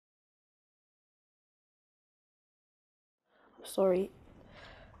I'm sorry.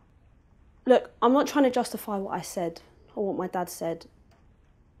 Look, I'm not trying to justify what I said or what my dad said.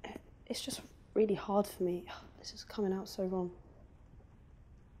 It's just really hard for me. This is coming out so wrong.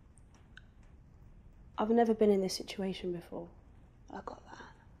 I've never been in this situation before. I got that.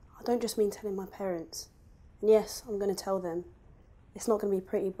 I don't just mean telling my parents. And yes, I'm going to tell them. It's not going to be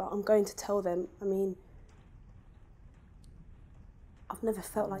pretty, but I'm going to tell them. I mean, I've never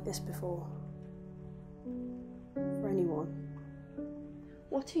felt like this before. For anyone.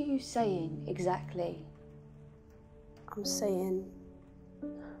 What are you saying exactly? I'm saying...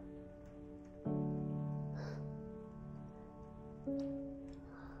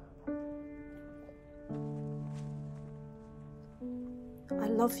 I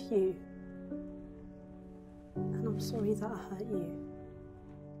love you. And I'm sorry that I hurt you.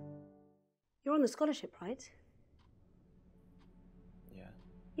 You're on the scholarship, right? Yeah.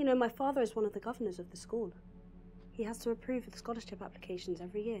 You know, my father is one of the governors of the school. He has to approve the scholarship applications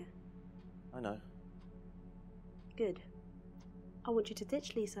every year. I know. Good. I want you to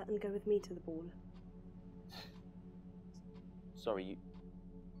ditch Lisa and go with me to the ball. Sorry,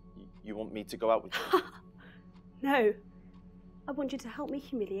 you want me to go out with you? No. I want you to help me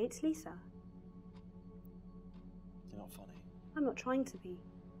humiliate Lisa. You're not funny. I'm not trying to be.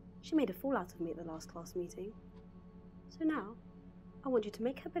 She made a fool out of me at the last class meeting. So now, I want you to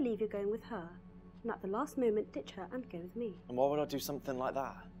make her believe you're going with her, and at the last moment ditch her and go with me. And why would I do something like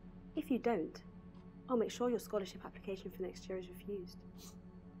that? If you don't, I'll make sure your scholarship application for next year is refused.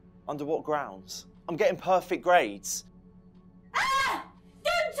 Under what grounds? I'm getting perfect grades. Ah!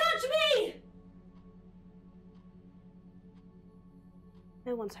 Don't touch me!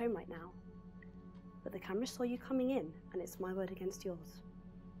 No one's home right now, but the camera saw you coming in, and it's my word against yours.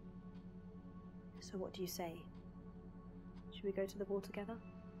 So what do you say? Should we go to the ball together?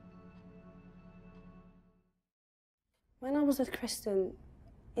 When I was with Kristen,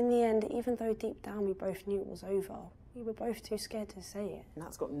 in the end, even though deep down we both knew it was over, we were both too scared to say it. And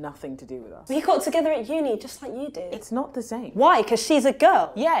that's got nothing to do with us. We got together at uni, just like you did. It's not the same. Why? Because she's a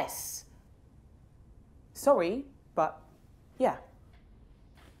girl? Yes. Sorry, but yeah.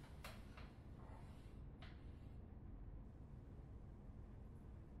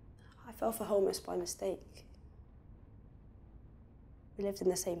 I fell for Holmes by mistake. We lived in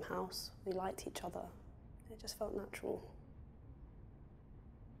the same house. We liked each other. It just felt natural.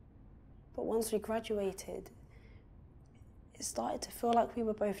 But once we graduated, it started to feel like we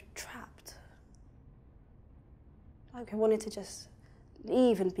were both trapped. Like we wanted to just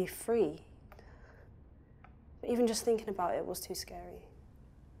leave and be free. But even just thinking about it was too scary.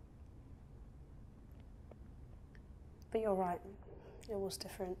 But you're right, it was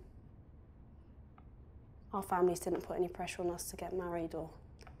different. Our families didn't put any pressure on us to get married or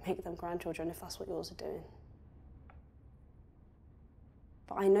make them grandchildren if that's what yours are doing.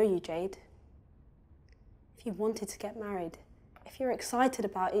 But I know you, Jade. If you wanted to get married, if you're excited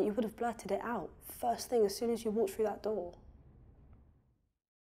about it, you would have blurted it out first thing as soon as you walked through that door.